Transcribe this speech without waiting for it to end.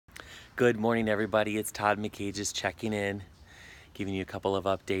Good morning, everybody. It's Todd McKay just checking in, giving you a couple of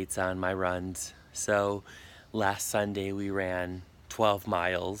updates on my runs. So last Sunday we ran 12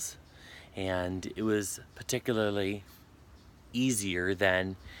 miles and it was particularly easier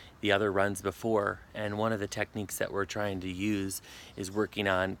than the other runs before. And one of the techniques that we're trying to use is working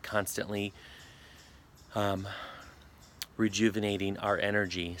on constantly rejuvenating our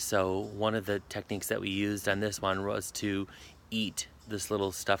energy. So one of the techniques that we used on this one was to eat this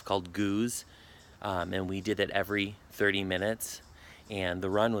little stuff called goos, and we did it every 30 minutes, and the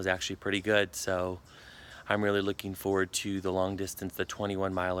run was actually pretty good. So I'm really looking forward to the long distance, the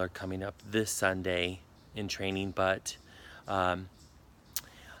 21 miler coming up this Sunday in training. But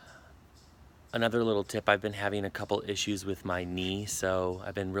another little tip, I've been having a couple issues with my knee, so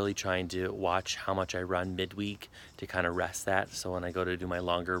I've been really trying to watch how much I run midweek to kind of rest that, so when I go to do my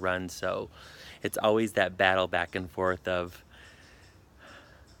longer runs. So it's always that battle back and forth of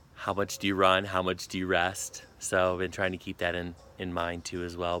how much do you run, how much do you rest. So I've been trying to keep that in mind too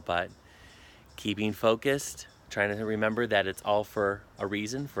as well, but keeping focused, trying to remember that it's all for a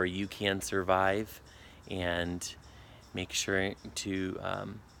reason, for you can survive, and make sure to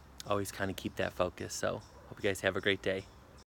always kind of keep that focus. So hope you guys have a great day.